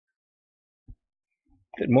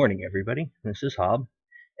Good morning, everybody. This is Hob,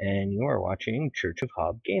 and you are watching Church of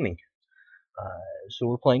Hob Gaming. So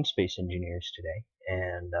we're playing Space Engineers today,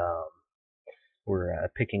 and we're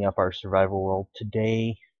picking up our survival world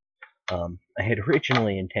today. I had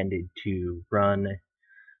originally intended to run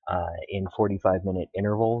in 45-minute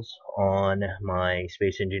intervals on my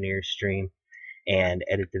Space Engineers stream and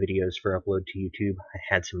edit the videos for upload to YouTube. I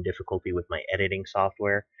had some difficulty with my editing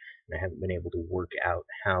software, and I haven't been able to work out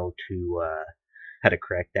how to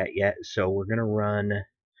correct that yet. So we're gonna run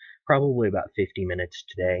probably about 50 minutes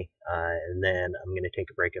today, and then I'm going to take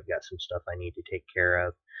a break. I've got some stuff I need to take care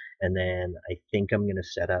of, and then I think I'm going to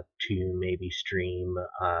set up to maybe stream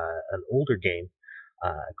an older game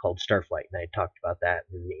called Starflight, and I talked about that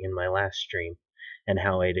in my last stream, and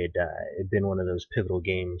how it had been one of those pivotal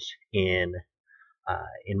games in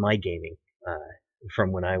my gaming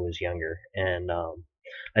from when I was younger, and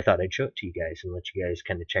I thought I'd show it to you guys and let you guys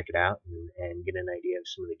kind of check it out and get an idea of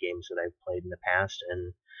some of the games that I've played in the past.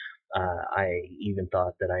 And I even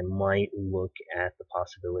thought that I might look at the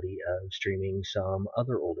possibility of streaming some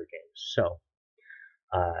other older games. So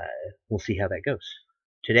uh, we'll see how that goes.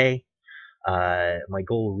 Today, my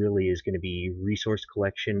goal really is going to be resource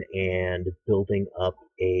collection and building up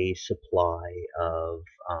a supply um,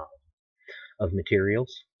 of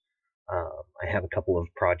materials. I have a couple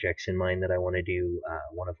of projects in mind that I want to do,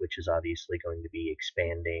 one of which is obviously going to be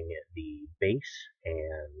expanding the base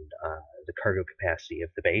and the cargo capacity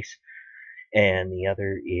of the base, and the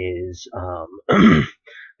other is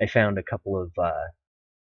I found a couple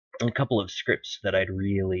of scripts that I'd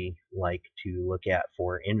really like to look at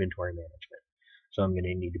for inventory management. So I'm going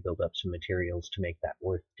to need to build up some materials to make that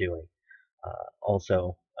worth doing.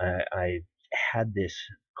 Also, I had this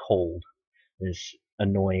cold, this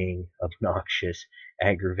annoying, obnoxious,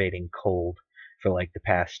 aggravating cold for like the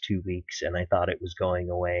past 2 weeks, and I thought it was going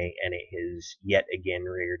away, and it has yet again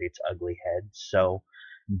reared its ugly head. So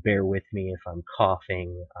bear with me if I'm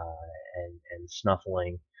coughing and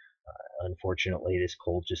snuffling. Unfortunately, this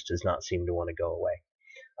cold just does not seem to want to go away.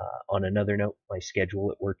 On another note, my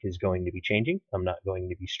schedule at work is going to be changing. I'm not going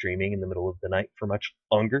to be streaming in the middle of the night for much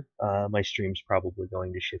longer. My stream's probably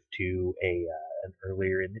going to shift to an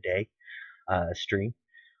earlier in the day stream.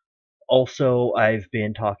 Also, I've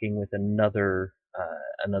been talking with another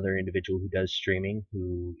individual who does streaming,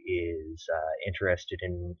 who is interested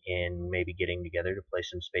in maybe getting together to play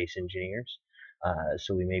some Space Engineers.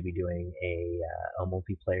 So we may be doing a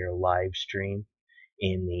multiplayer live stream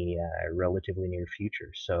in the relatively near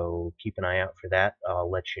future. So keep an eye out for that. I'll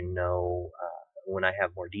let you know when I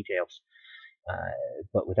have more details.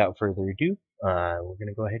 But without further ado, we're going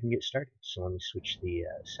to go ahead and get started. So let me switch the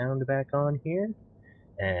sound back on here,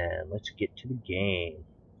 and let's get to the game.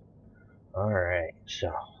 Alright,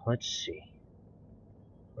 so let's see.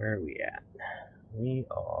 Where are we at? We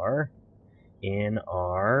are in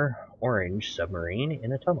our orange submarine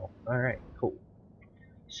in a tunnel. Alright, cool.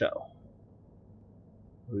 So,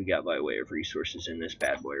 what do we got by way of resources in this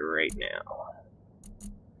bad boy right now?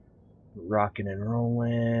 Rocking and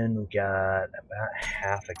rolling. We got about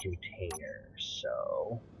half a container,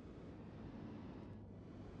 so...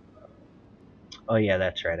 Oh yeah,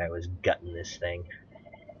 that's right, I was gutting this thing.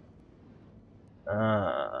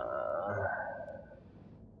 I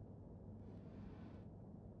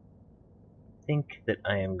think that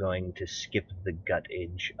I am going to skip the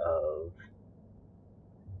guttage of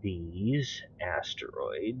these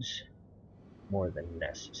asteroids more than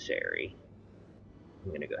necessary. I'm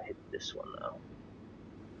going to go hit this one though.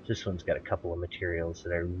 This one's got a couple of materials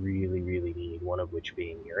that I really, really need, one of which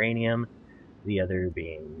being uranium, the other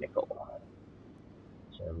being nickel.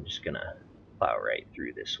 So I'm just going to plow right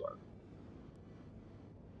through this one.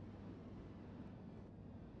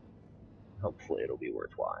 Hopefully it'll be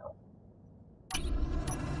worthwhile.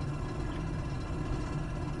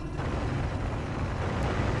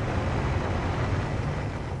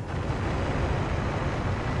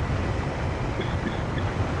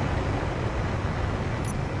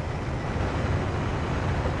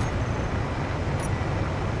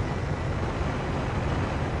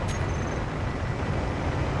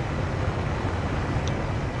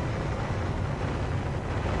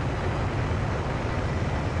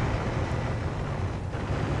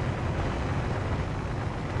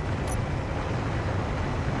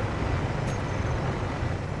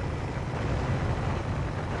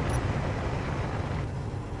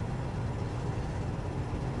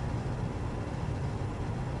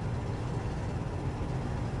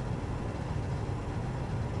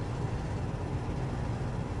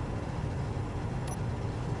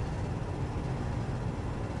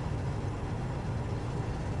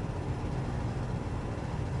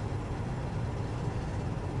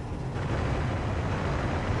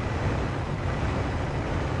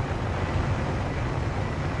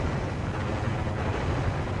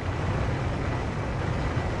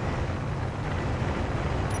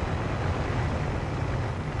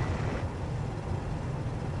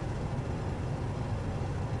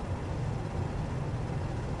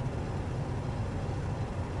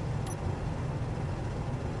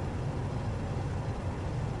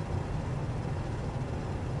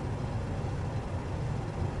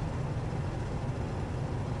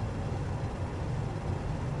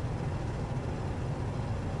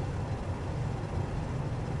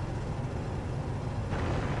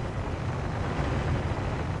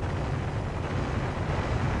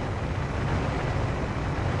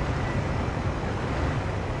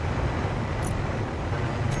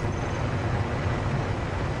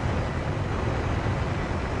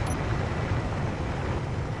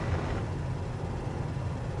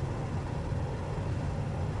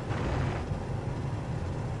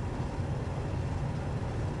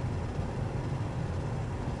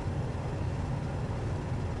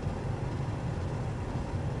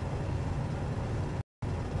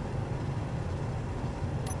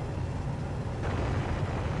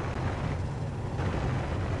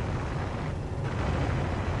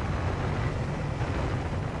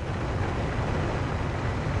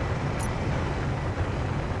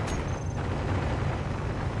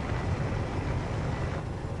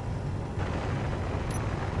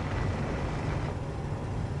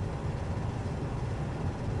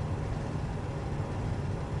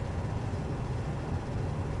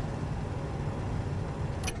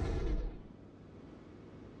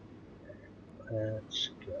 let's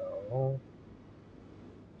go.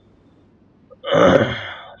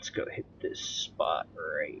 Let's go hit this spot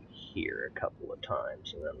right here a couple of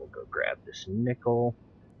times, and then we'll go grab this nickel,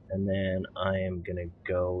 and then I am gonna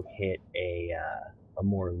go hit a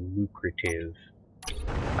more lucrative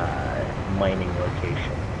mining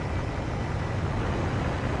location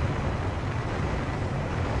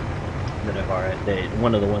that I've already,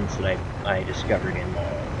 one of the ones that I discovered in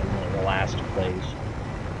one of the last plays.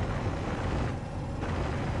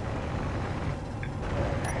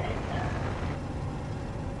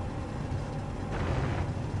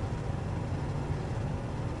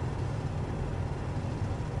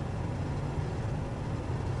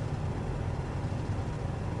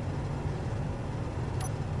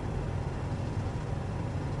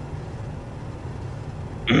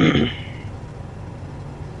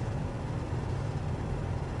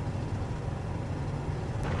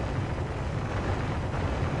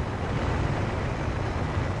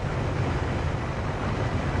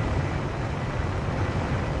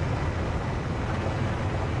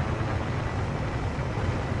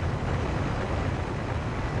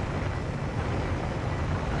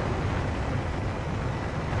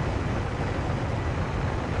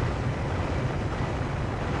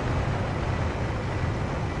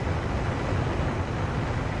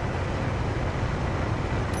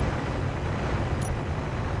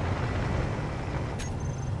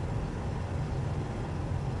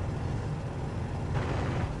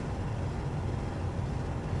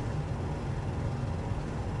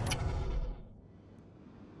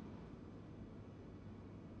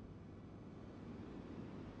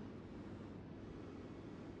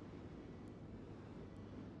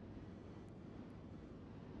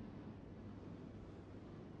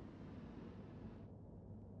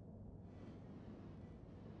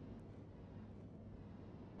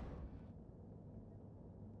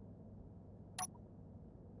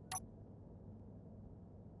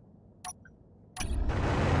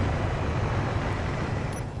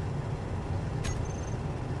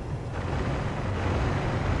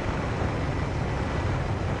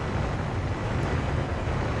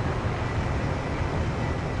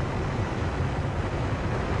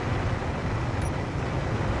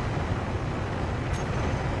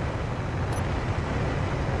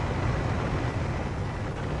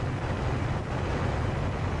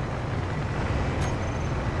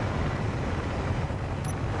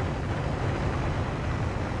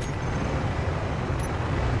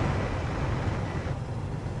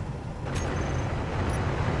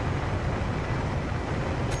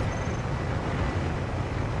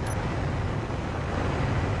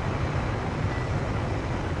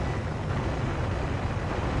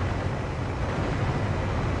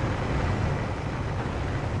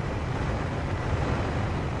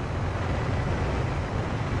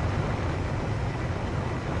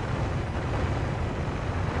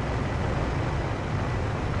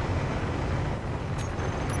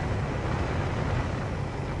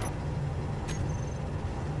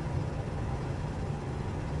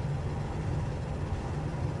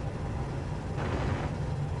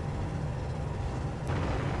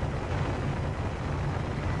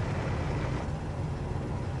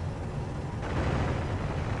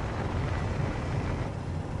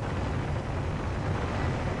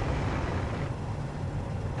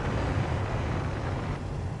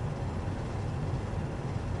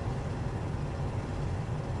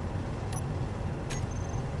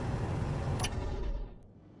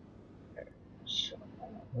 So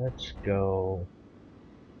let's go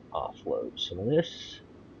offload some of this.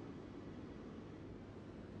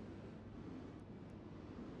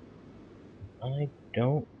 I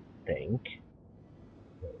don't think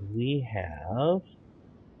that we have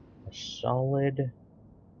a solid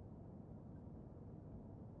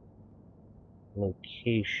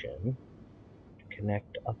location to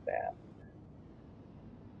connect up at,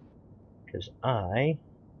 because I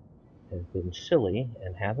have been silly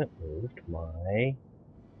and haven't moved my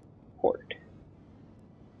port.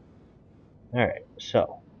 Alright,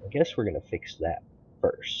 so I guess we're going to fix that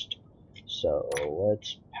first. So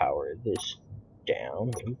let's power this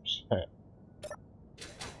down. Oops.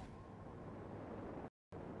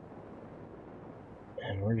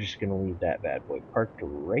 And we're just going to leave that bad boy parked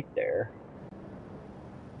right there.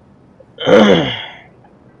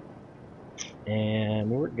 And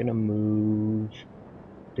we're going to move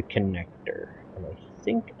the connector. And I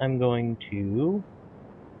think I'm going to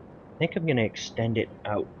extend it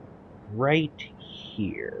out right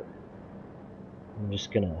here. I'm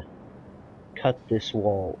just going to cut this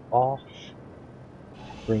wall off,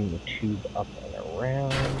 bring the tube up and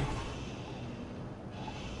around.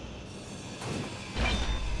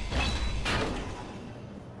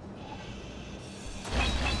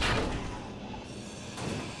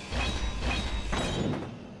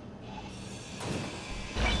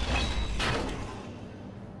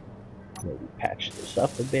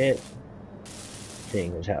 up a bit,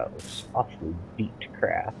 seeing as how it looks awfully beat to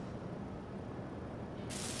craft.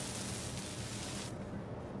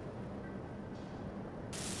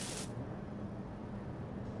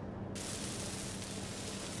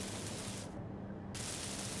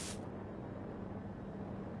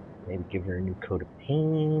 Maybe give her a new coat of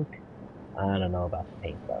paint. I don't know about the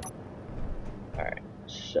paint though. Alright,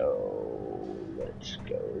 so let's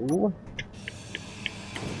go.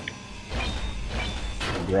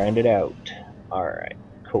 Grind it out. Alright,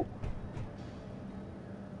 cool.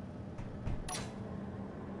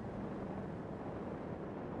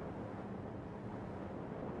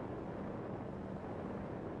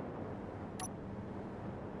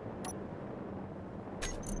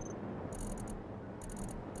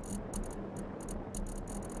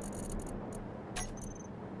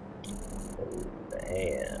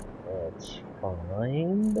 And let's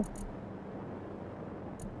find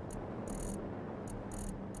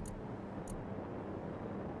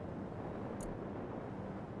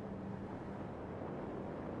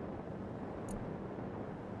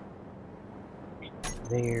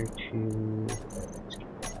there too. Let's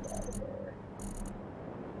get that out of there.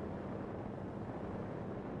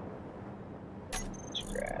 Let's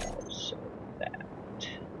grab some of that.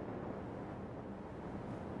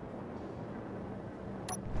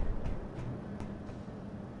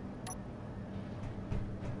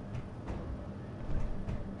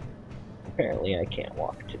 Apparently I can't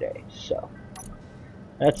walk today, so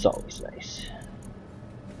that's always nice.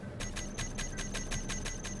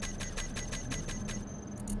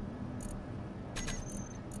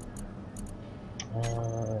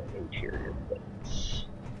 Interior plates.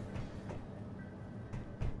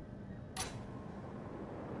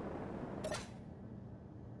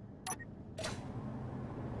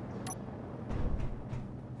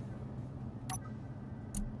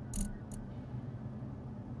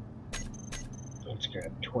 Let's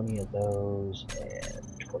grab 20 of those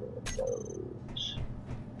and 20 of those.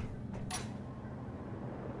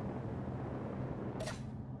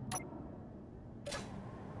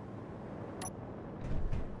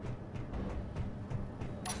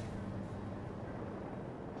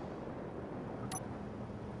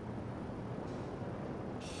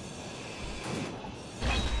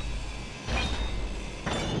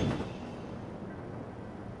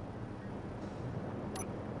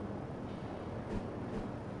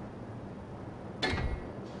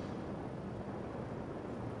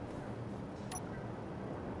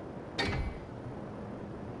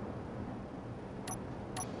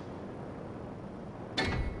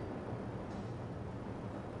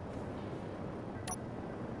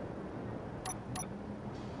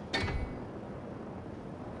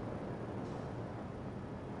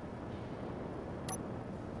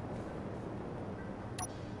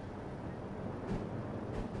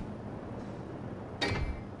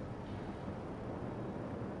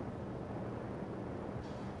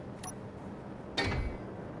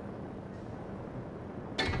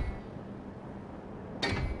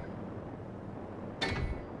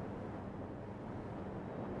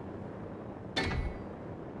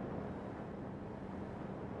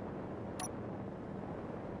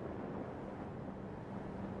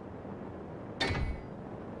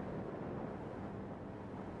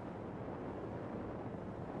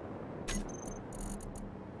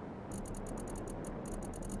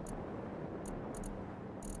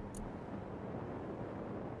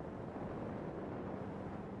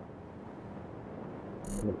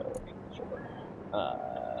 What am I looking for?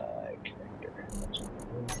 Connector. That's what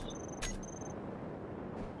it is.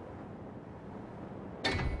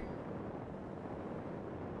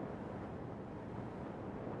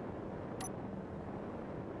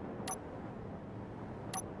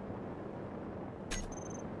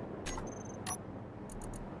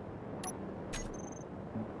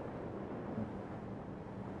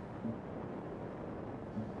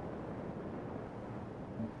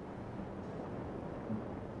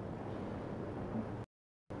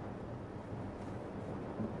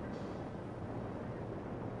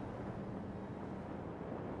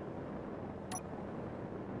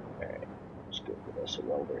 Alright, let's go for this, a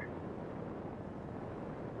welder.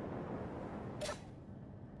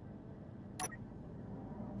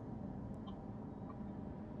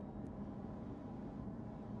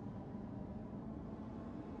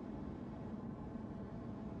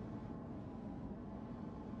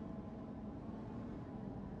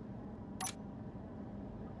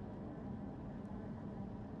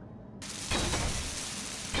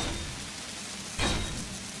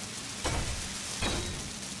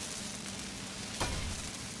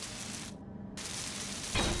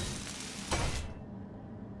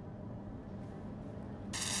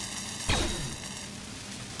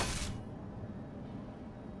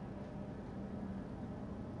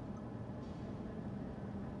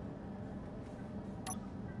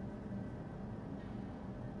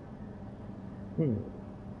 Oh,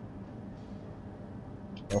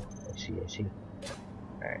 I see.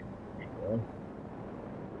 Alright, hang on.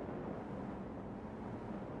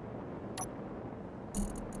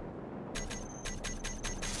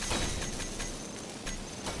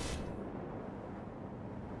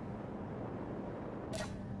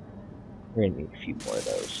 We're gonna need a few more of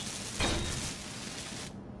those.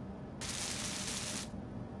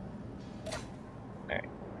 Alright,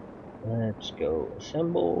 let's go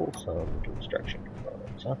assemble some construction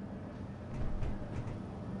components, huh?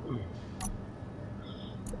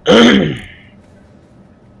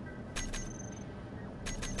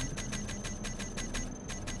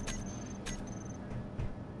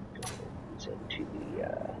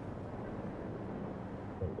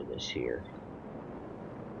 Into this here.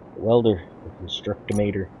 The welder, the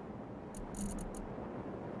constructomator.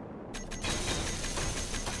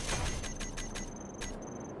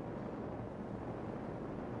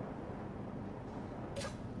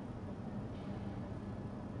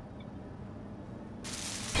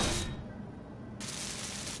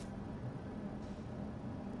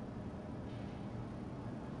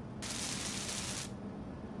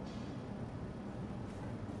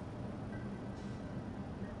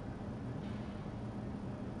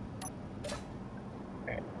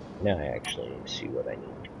 Now I actually see what I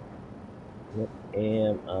need. What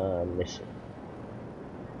am I missing?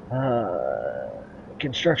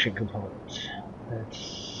 Construction components.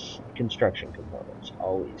 That's construction components.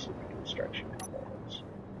 Always the construction components.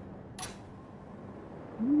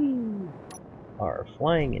 Are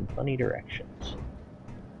flying in funny directions.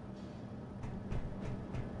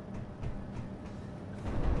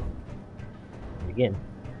 And again,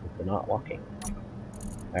 if they're not walking.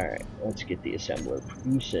 Alright, let's get the assembler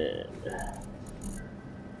producing.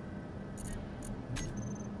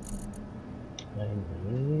 I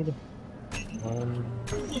need 1,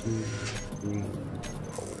 2, 3,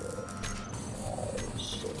 4, 5,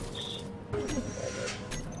 6, 7,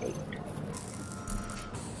 8.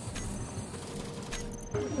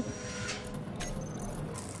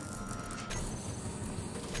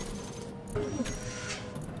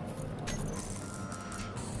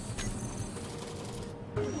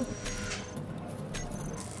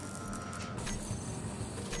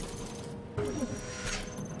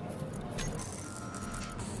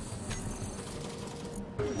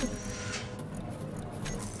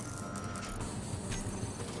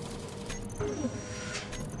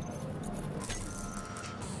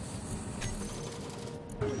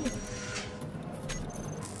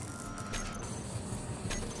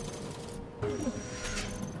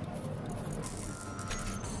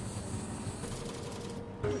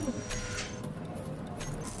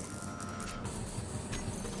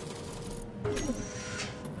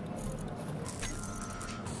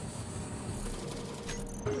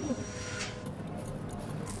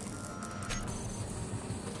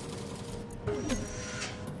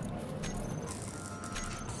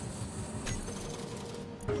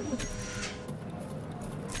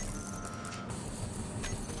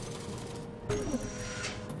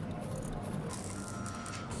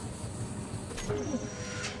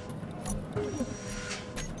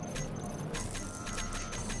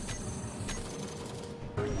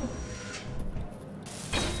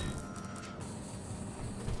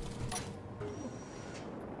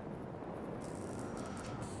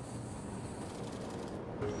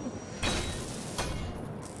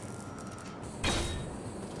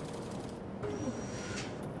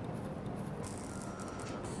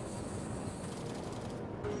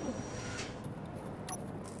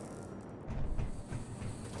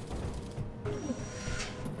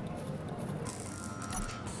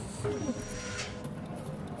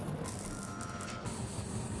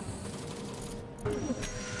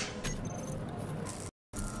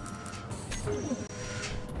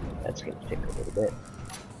 That's going to take a little bit.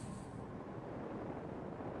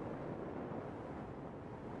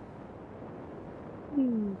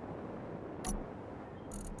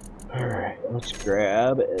 Alright, let's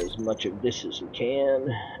grab as much of this as we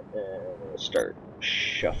can and start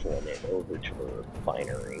shuffling it over to the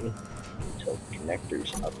refinery until the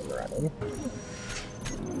connector's up and running.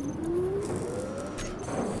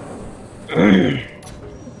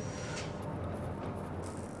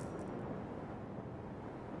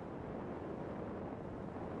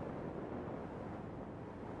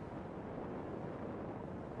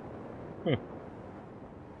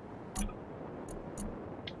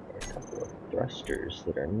 A couple of thrusters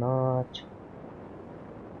that are not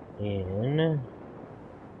in.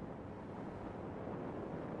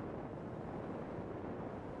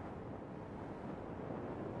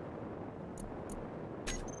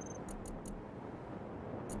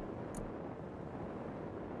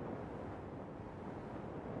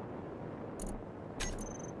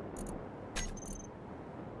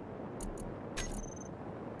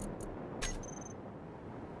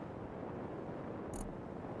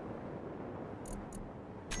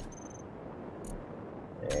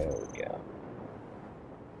 There we go.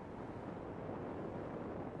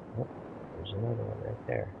 Oh, there's another one right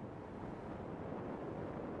there.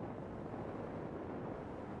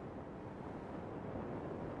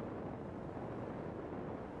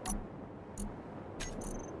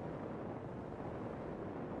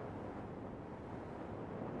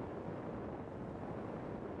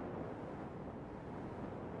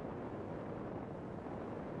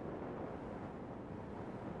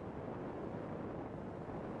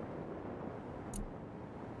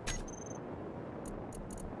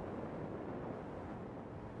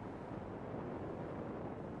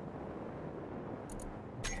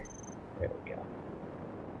 There we go.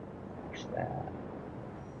 Fix that.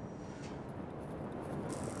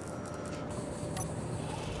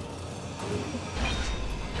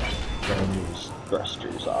 Gonna use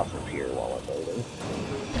thrusters off of here while I'm loading.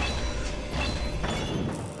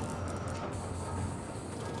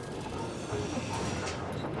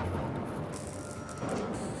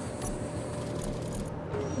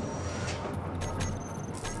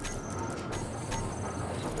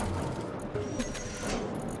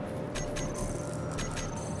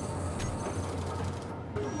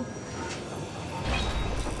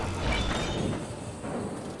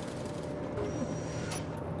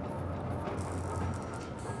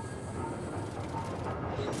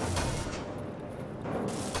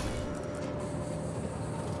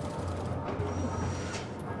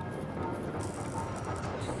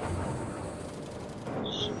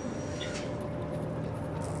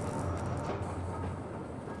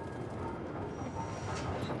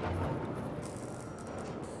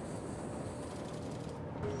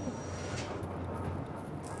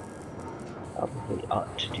 Probably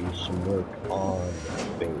ought to do some work on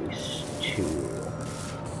base too,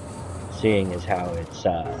 seeing as how it's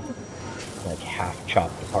like half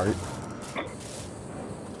chopped apart,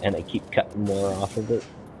 and I keep cutting more off of it.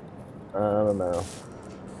 I don't know.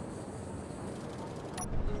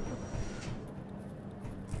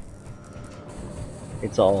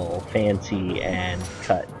 It's all fancy and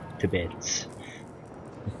cut to bits,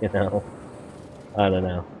 you know? I don't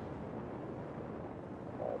know.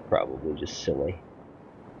 Probably just silly.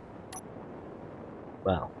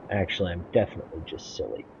 Well, actually, I'm definitely just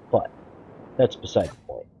silly, but that's beside the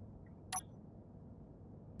point.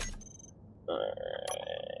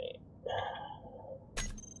 Alright.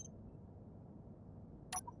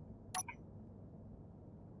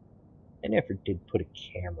 I never did put a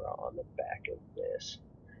camera on the back of this.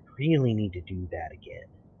 Really need to do that again.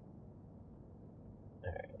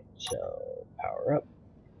 Alright, so power up.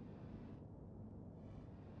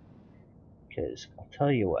 Because I'll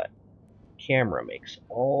tell you what, camera makes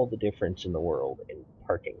all the difference in the world in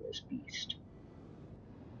parking this beast.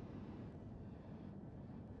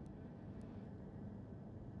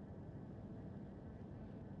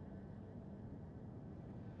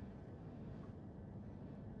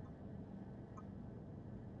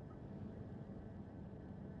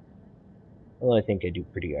 Well, I think I do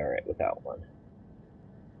pretty alright without one.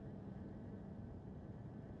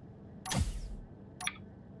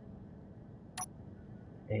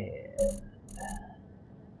 And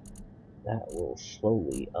that will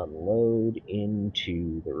slowly unload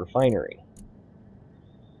into the refinery.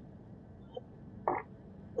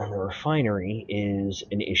 And the refinery is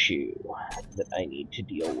an issue that I need to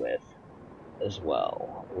deal with as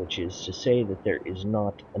well, which is to say that there is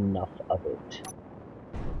not enough of it.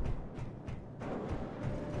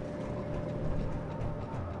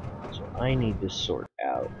 So I need to sort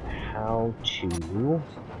out how to...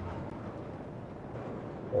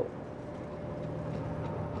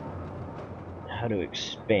 how to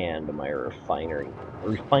expand my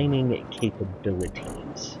refining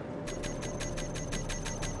capabilities.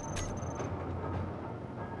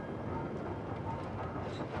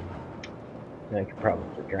 And I could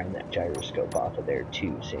probably grind that gyroscope off of there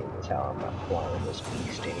too, seeing as how I'm not flying this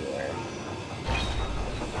beast anywhere.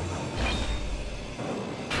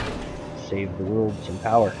 Save the world some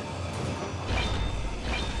power.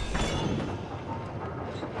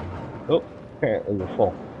 Oh, apparently we're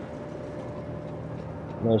full.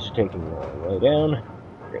 Those are taking a long way down.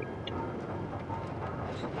 Great.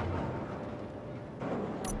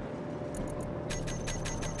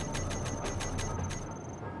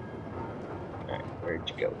 Alright, where'd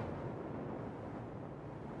you go?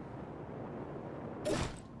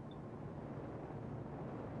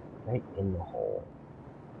 Right in the hole.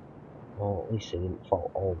 Well, at least it didn't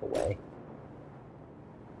fall all the way.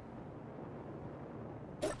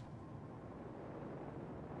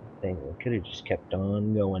 Thing, we could have just kept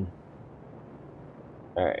on going.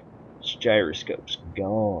 Alright, this gyroscope's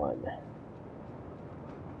gone.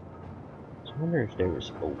 So wonder if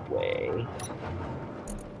there's a way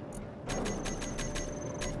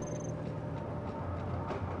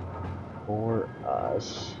for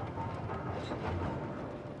us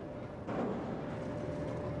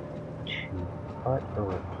to put a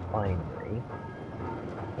refinery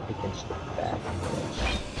up against the back of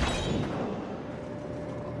this.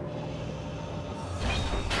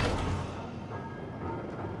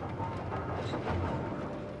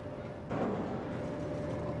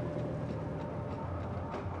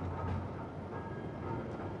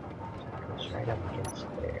 Right up against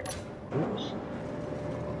there. Oops.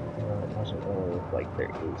 It doesn't really look like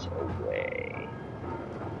there is a way.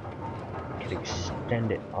 I could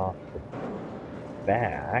extend it off the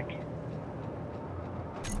back.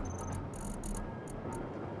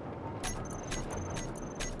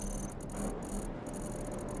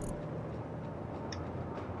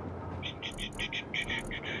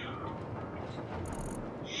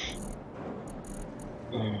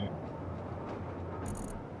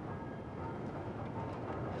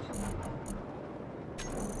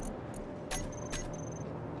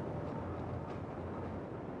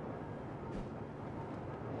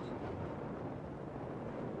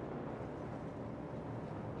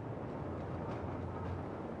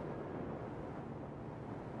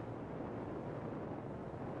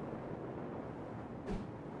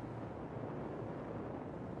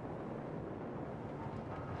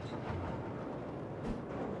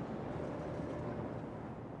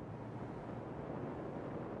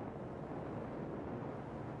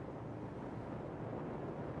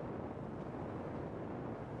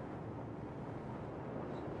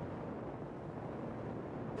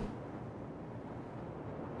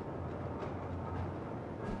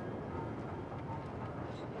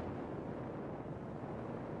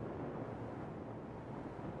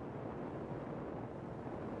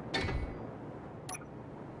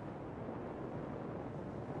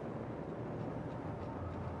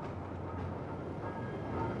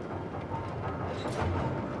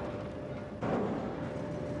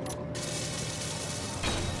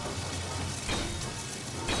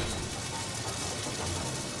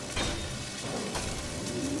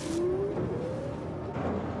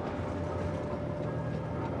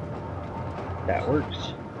 That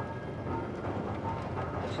works.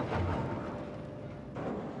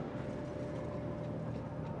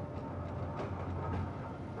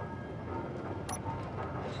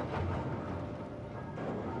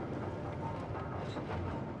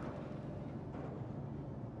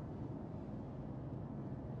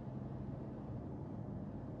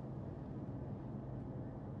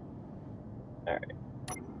 All right.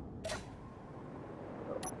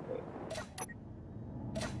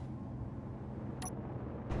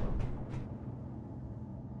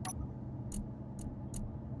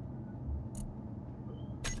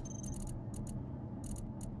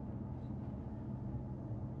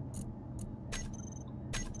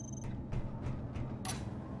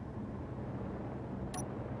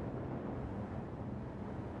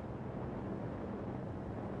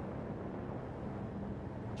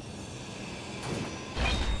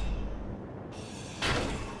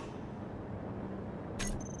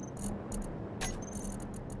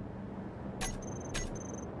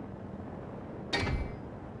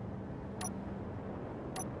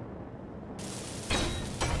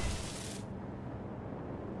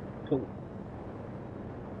 Cool.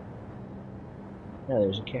 Now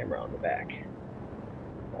there's a camera on the back.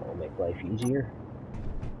 That will make life easier.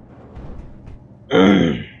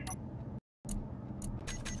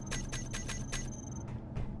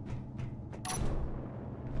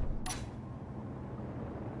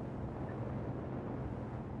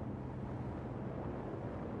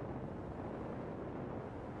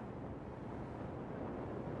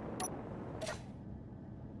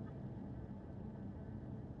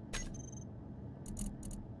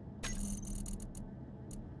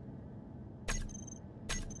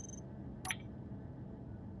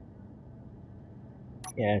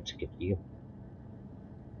 Yeah, it's a good view.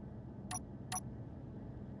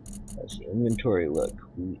 How's the inventory look?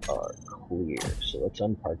 We are clear. So let's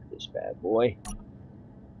unpark this bad boy.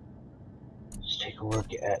 Let's take a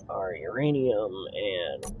look at our uranium,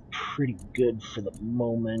 and pretty good for the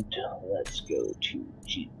moment. Let's go to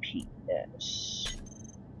GPS.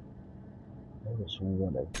 There was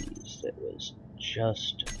one of these that was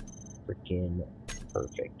just freaking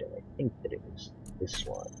perfect, and I think that it was this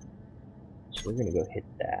one. So we're gonna go hit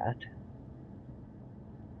that.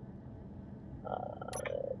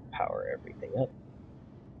 Power everything up.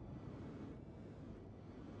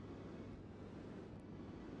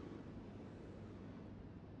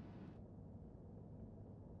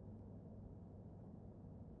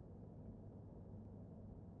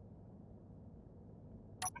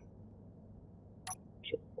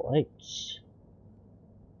 lights.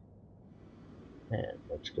 And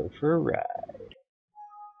let's go for a ride.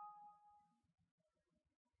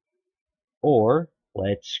 Or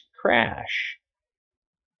let's crash.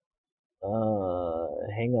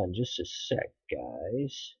 Hang on just a sec,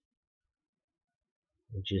 guys.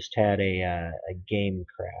 We just had a game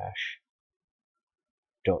crash.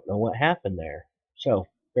 Don't know what happened there. So,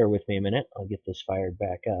 bear with me a minute. I'll get this fired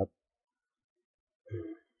back up.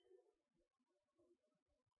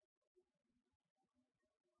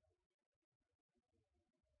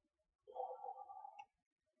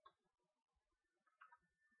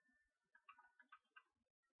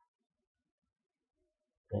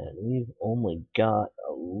 And we've only got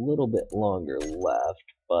a little bit longer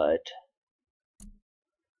left, but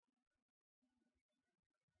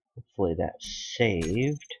hopefully that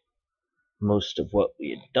saved most of what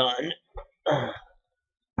we had done.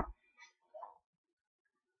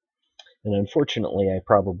 And unfortunately, I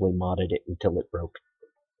probably modded it until it broke.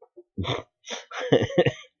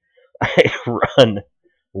 I run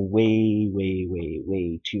way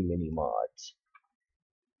too many mods.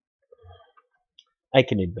 I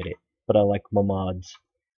can admit it, but I like my mods.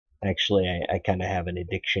 Actually, I kind of have an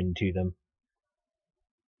addiction to them.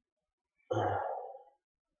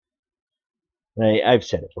 I've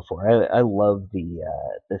said it before. I love the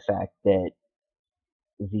fact that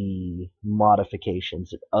the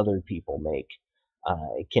modifications that other people make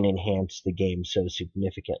can enhance the game so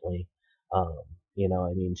significantly. You know,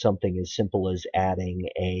 I mean, something as simple as adding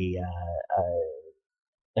a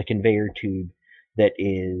conveyor tube that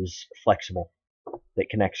is flexible, that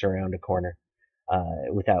connects around a corner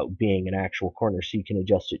without being an actual corner, so you can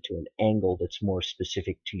adjust it to an angle that's more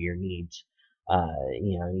specific to your needs.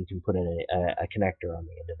 You know, you can put in a connector on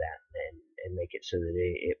the end of that and make it so that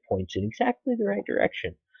it points in exactly the right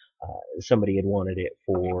direction. Somebody had wanted it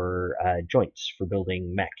for joints for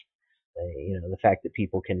building mech. You know, the fact that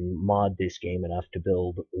people can mod this game enough to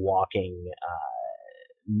build walking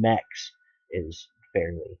mechs is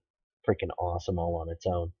fairly freaking awesome all on its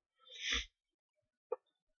own.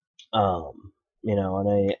 You know,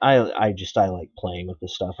 and I like playing with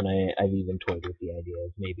this stuff, and I've even toyed with the idea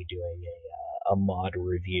of maybe doing a mod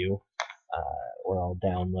review where I'll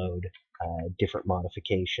download different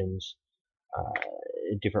modifications,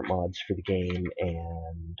 different mods for the game,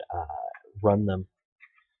 and run them,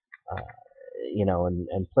 you know,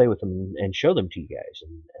 and play with them and show them to you guys,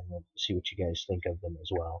 and see what you guys think of them as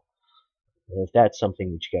well. And if that's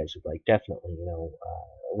something that you guys would like, definitely, you know,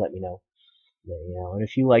 let me know. You know, and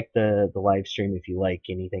if you like the live stream, if you like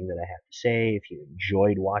anything that I have to say, if you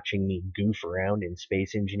enjoyed watching me goof around in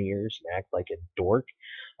Space Engineers and act like a dork,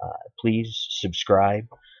 please subscribe.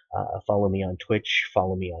 Follow me on Twitch.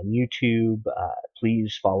 Follow me on YouTube.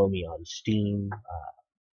 Please follow me on Steam.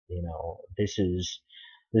 You know, this is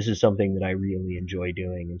something that I really enjoy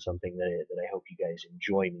doing, and something that I hope you guys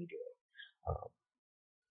enjoy me doing.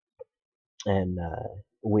 And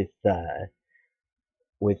with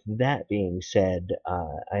that being said,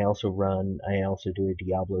 I also do a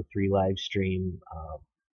Diablo 3 live stream,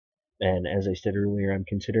 and as I said earlier, I'm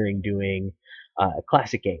considering doing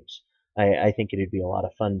classic games. I think it'd be a lot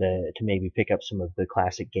of fun to maybe pick up some of the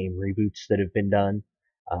classic game reboots that have been done,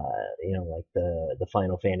 you know, like the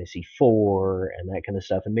Final Fantasy IV and that kind of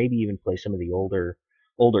stuff, and maybe even play some of the older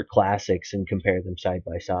classics and compare them side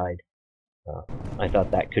by side. I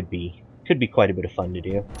thought that could be quite a bit of fun to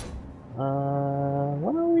do.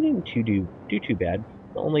 Well, we didn't do too bad.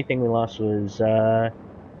 The only thing we lost was,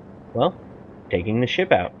 well, taking the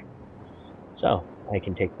ship out. So, I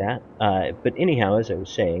can take that. But anyhow, as I was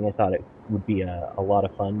saying, I thought it would be a lot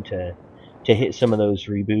of fun to hit some of those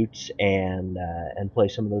reboots and play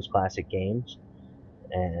some of those classic games.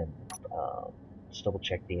 And let's double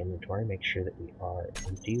check the inventory, make sure that we are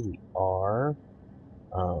empty. We are.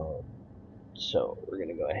 So, we're going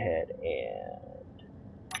to go ahead and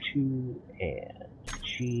 2 and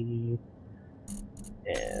G,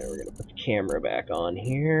 and we're gonna put the camera back on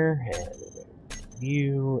here, and we're gonna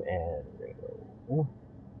view, and we're gonna go.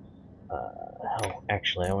 Oh,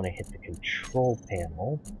 actually, I want to hit the control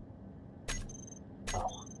panel.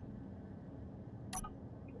 Oh,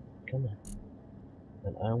 come on.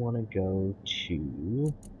 And I want to go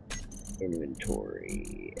to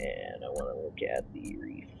inventory, and I want to look at the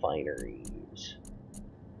refineries.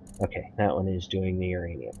 Okay, that one is doing the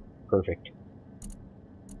uranium. Perfect.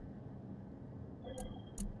 I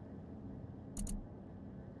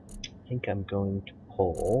think I'm going to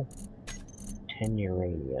pull 10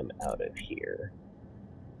 uranium out of here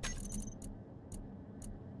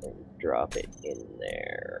and drop it in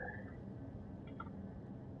there.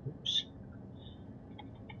 Oops.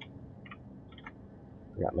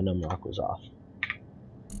 Forgot my numlock was off.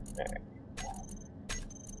 Alright.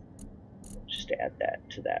 Just add that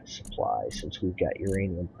to that supply since we've got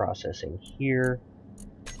uranium processing here.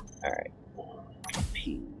 Alright.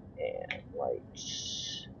 P and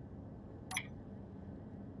lights.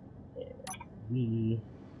 And V.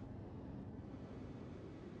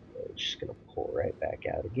 We're just going to pull right back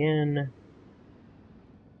out again.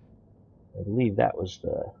 I believe that was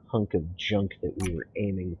the hunk of junk that we were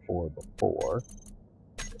aiming for before.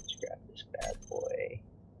 Let's grab this bad boy.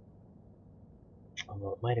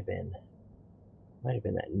 Although it might have been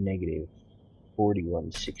that negative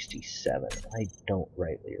 4167. I don't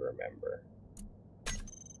rightly remember.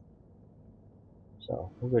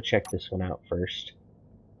 So we'll go check this one out first.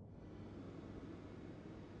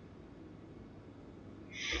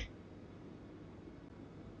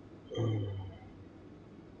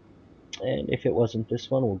 And if it wasn't this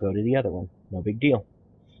one, we'll go to the other one. No big deal.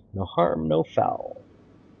 No harm, no foul.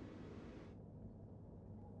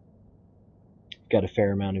 Got a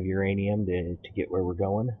fair amount of uranium to get where we're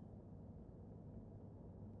going.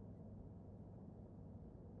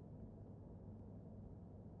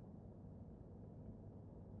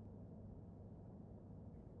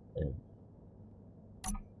 And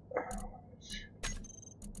let's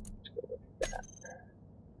go look at that.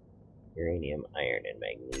 Uranium, iron, and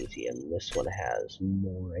magnesium. This one has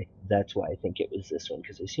more. That's why I think it was this one,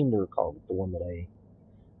 because I seem to recall that the one that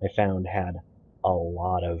I found had a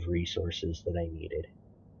lot of resources that I needed.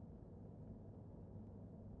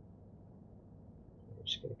 I'm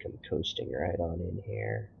just going to come coasting right on in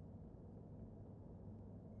here.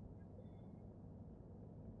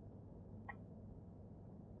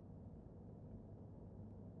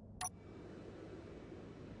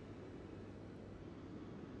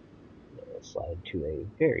 Slide to a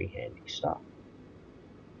very handy stop.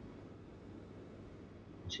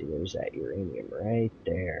 See, there's that uranium right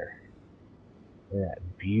there. Look at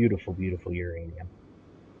that beautiful, beautiful uranium.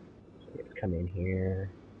 So I'm going to come in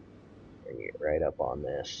here and get right up on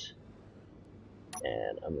this.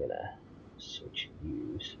 And I'm going to switch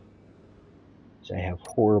views. So I have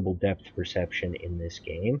horrible depth perception in this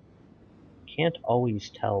game. Can't always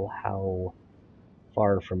tell how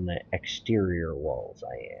far from the exterior walls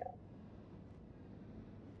I am.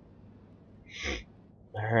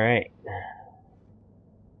 Alright.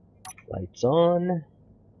 Lights on.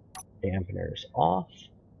 Dampeners off.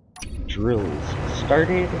 Drills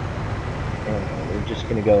started. And we're just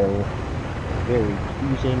going to go very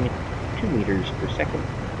pleasing 2 meters per second.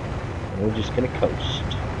 And we're just going to coast.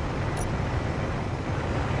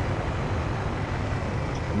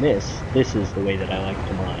 And this is the way that I like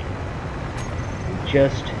to mine. We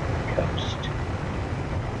just coast.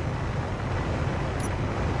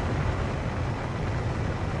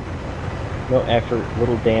 No effort,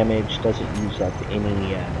 little damage, doesn't use up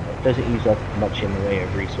much in the way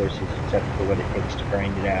of resources except for what it takes to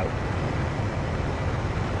grind it out.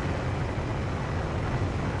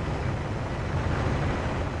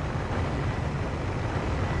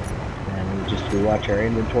 And we watch our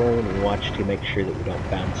inventory and we watch to make sure that we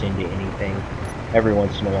don't bounce into anything. Every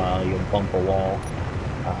once in a while you'll bump a wall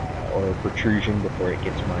or a protrusion before it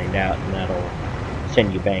gets mined out, and that'll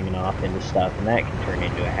send you banging off into stuff, and that can turn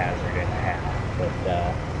into a hazard and a half. But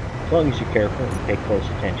as long as you're careful and pay close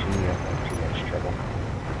attention, you don't have too much trouble.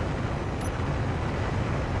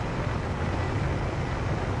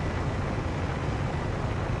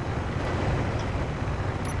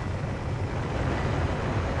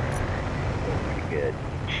 Pretty good.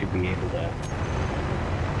 Should be able to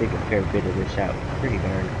take a fair bit of this out pretty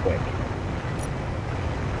darn quick.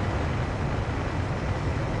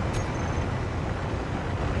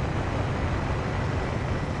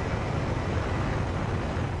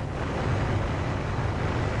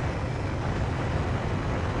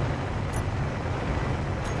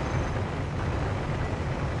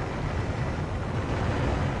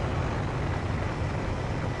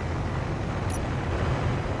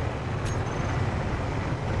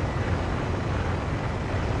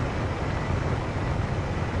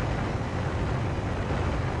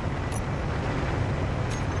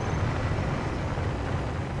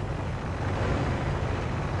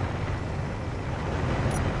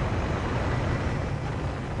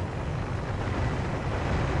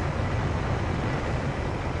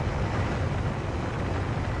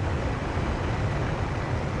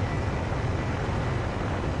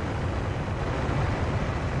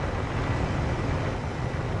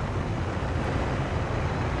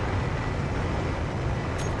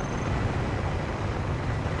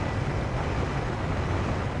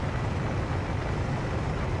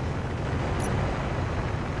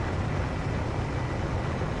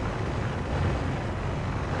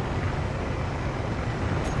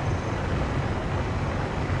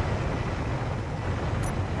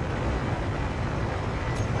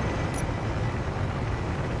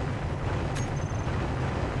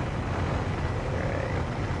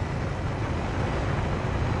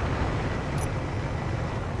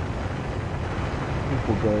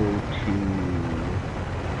 think we'll go to...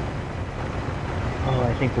 Oh,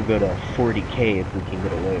 I think we'll go to 40K if we can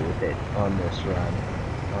get away with it on this run,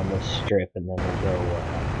 on this strip, and then we'll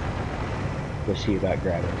go see about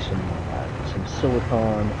grabbing some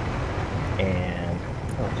silicon and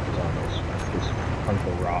what else was on this hunk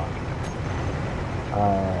of rock,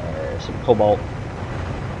 some cobalt,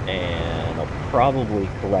 and I'll probably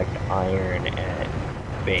collect iron at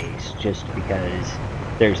base just because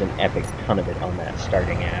there's an epic ton of it on that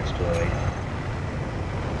starting asteroid.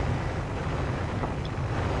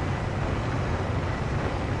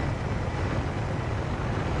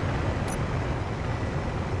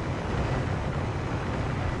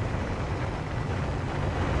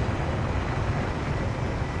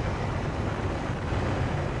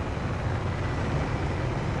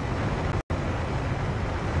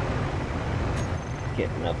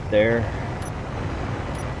 Getting up there.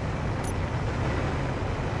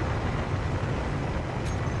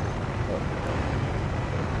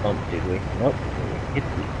 Bump, did we? Nope. We hit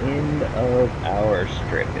the end of our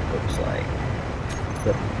strip, it looks like.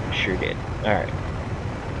 But sure did. Alright.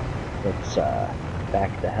 Let's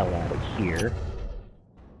back the hell out of here.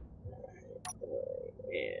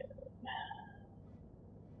 And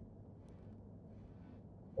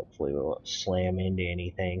hopefully we won't slam into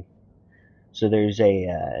anything. So there's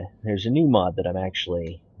a new mod that I'm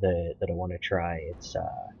actually that I want to try. It's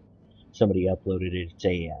somebody uploaded it. It's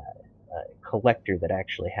a collector that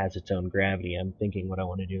actually has its own gravity. I'm thinking what I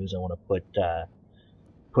want to do is I want to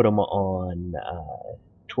put them on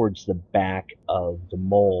towards the back of the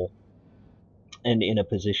mole and in a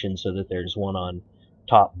position so that there's one on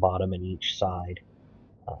top, bottom, and each side,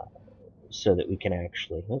 so that we can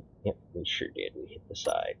actually. Oh, yep, we sure did. We hit the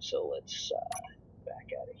side. So let's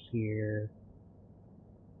back out of here.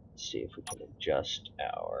 See if we can adjust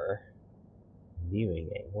our viewing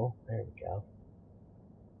angle. There we go.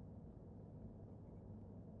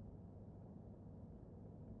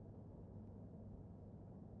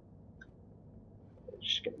 We're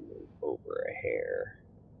just going to move over a hair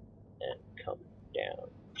and come down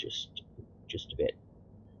just a bit.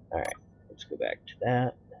 Alright, let's go back to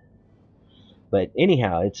that. But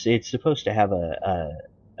anyhow, it's supposed to have a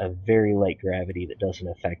very light gravity that doesn't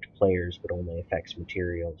affect players but only affects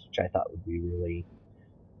materials, which I thought would be really,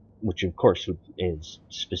 which of course is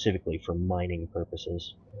specifically for mining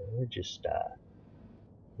purposes. We're just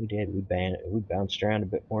we bounced around a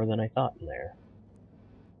bit more than I thought in there.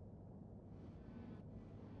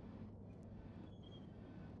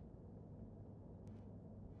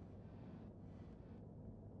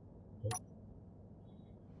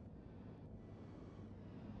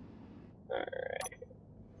 Alright,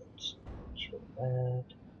 let's control that.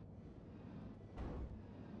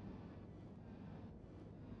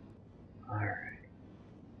 Alright,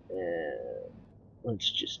 and let's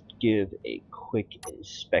just give a quick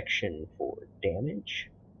inspection for damage.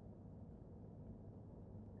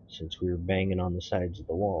 Since we were banging on the sides of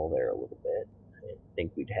the wall there a little bit, I didn't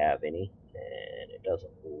think we'd have any, and it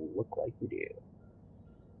doesn't look like we do.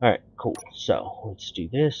 Alright, cool. So, let's do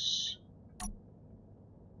this.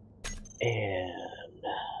 And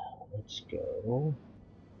let's go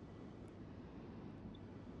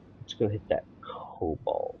hit that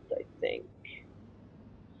cobalt, I think.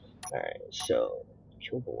 Alright, so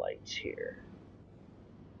kill the lights here.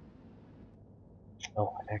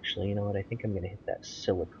 Oh, actually, you know what? I think I'm going to hit that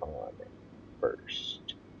silicon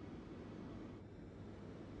first.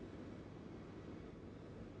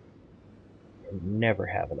 And never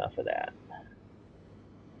have enough of that.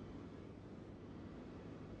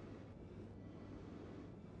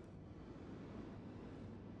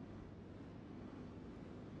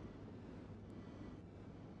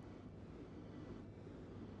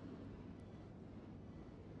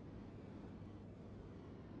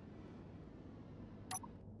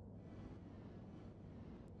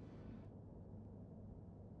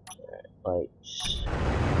 Lights,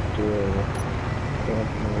 drill,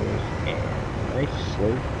 dampeners, and a nice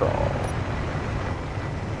slow crawl.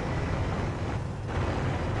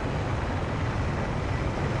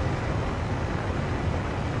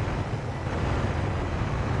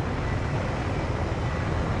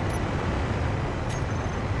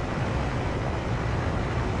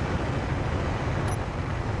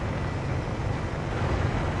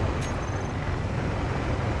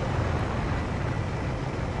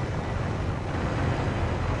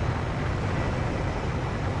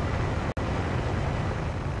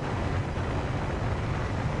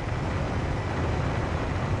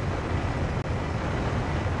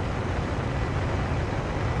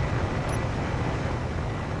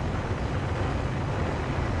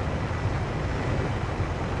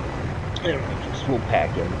 I don't know, Next we'll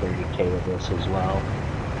pack in 30k of this as well,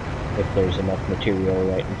 if there's enough material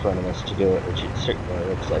right in front of us to do it, which it certainly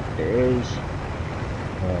looks like there is.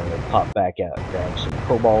 We'll pop back out, grab some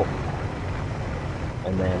cobalt,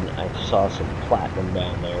 and then I saw some platinum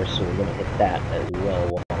down there, so we're going to hit that as well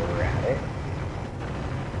while we're at it.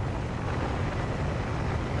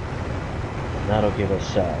 And that'll give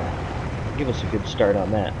us a good start on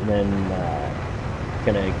that. And then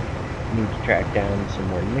gonna need to track down some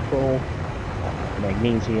more nickel,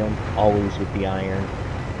 magnesium, always with the iron.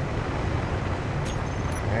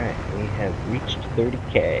 Alright, we have reached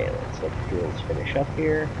 30k. Let's let the drills finish up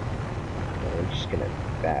here. And we're just gonna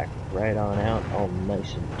back right on out, all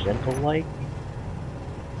nice and gentle like.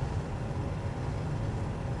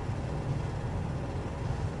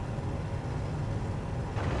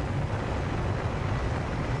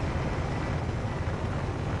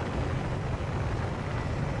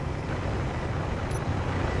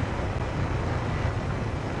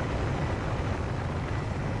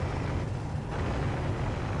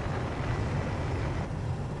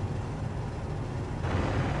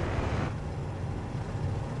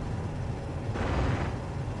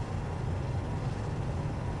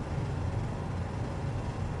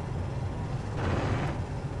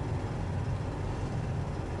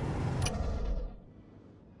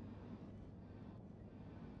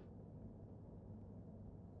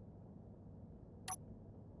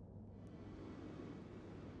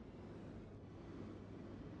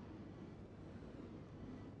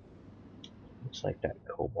 Looks like that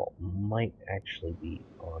cobalt might actually be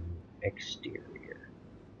on the exterior.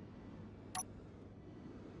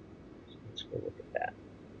 So let's go look at that.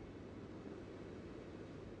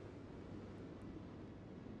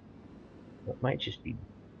 It might just be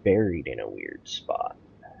buried in a weird spot.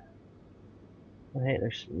 Oh, hey,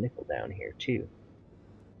 there's some nickel down here too.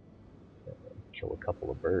 Kill a couple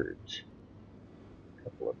of birds.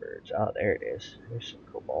 Oh, there it is. There's some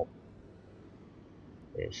cobalt.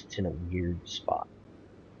 It's in a weird spot.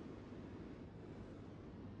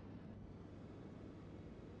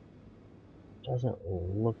 Doesn't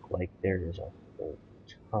look like there is a whole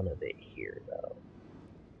ton of it here, though.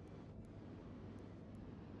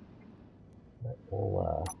 But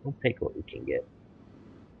we'll take what we can get.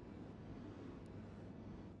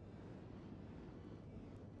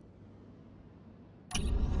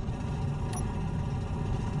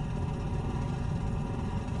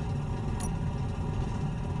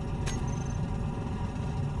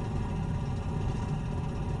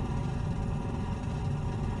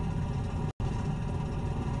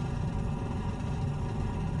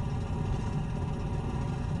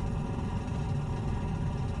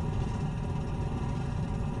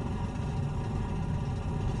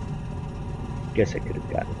 Guess I could have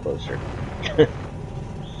gotten closer.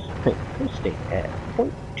 Coasting at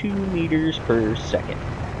 0.2 meters per second.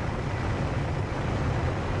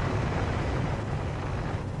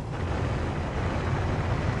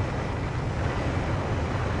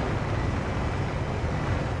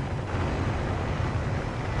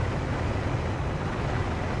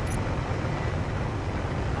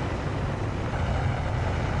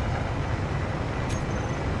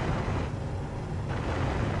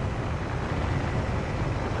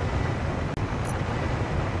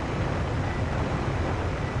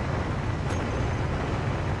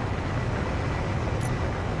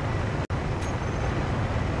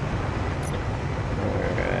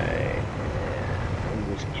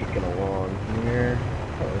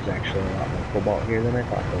 Actually a lot more cobalt here than I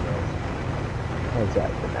thought there was. How's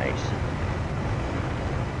that for nice?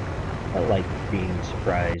 I like being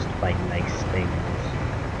surprised by nice things.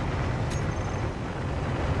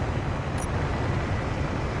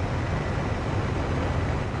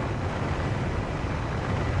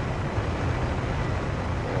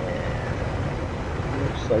 And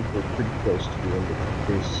looks like we're pretty close to the end of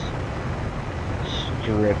this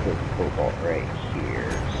strip of cobalt right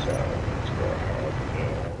here, so let's go ahead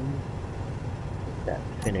and get that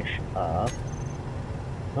finish up.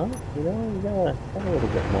 Huh? You know, we got a little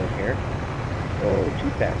bit more here. Oh, too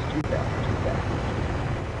fast, too fast, too fast.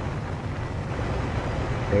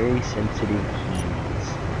 Very sensitive keys.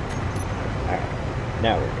 Alright,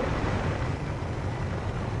 now we're good.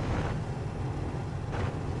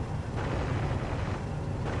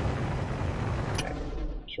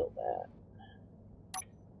 Kill that.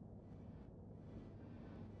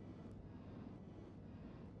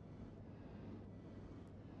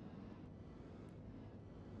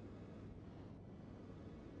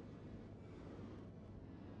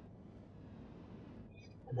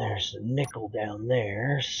 And there's the nickel down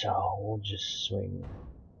there, so we'll just swing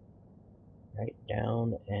right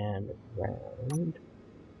down and round.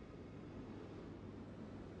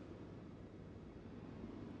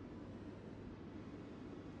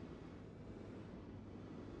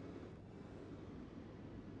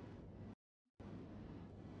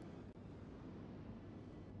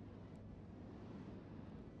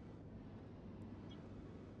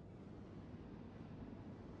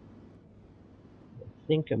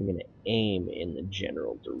 think I'm going to aim in the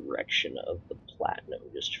general direction of the platinum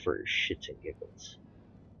just for shits and giggles.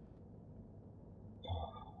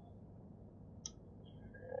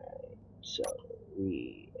 So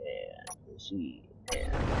we and Z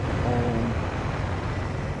and home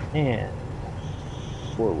and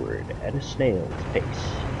forward at a snail's pace.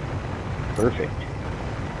 Perfect.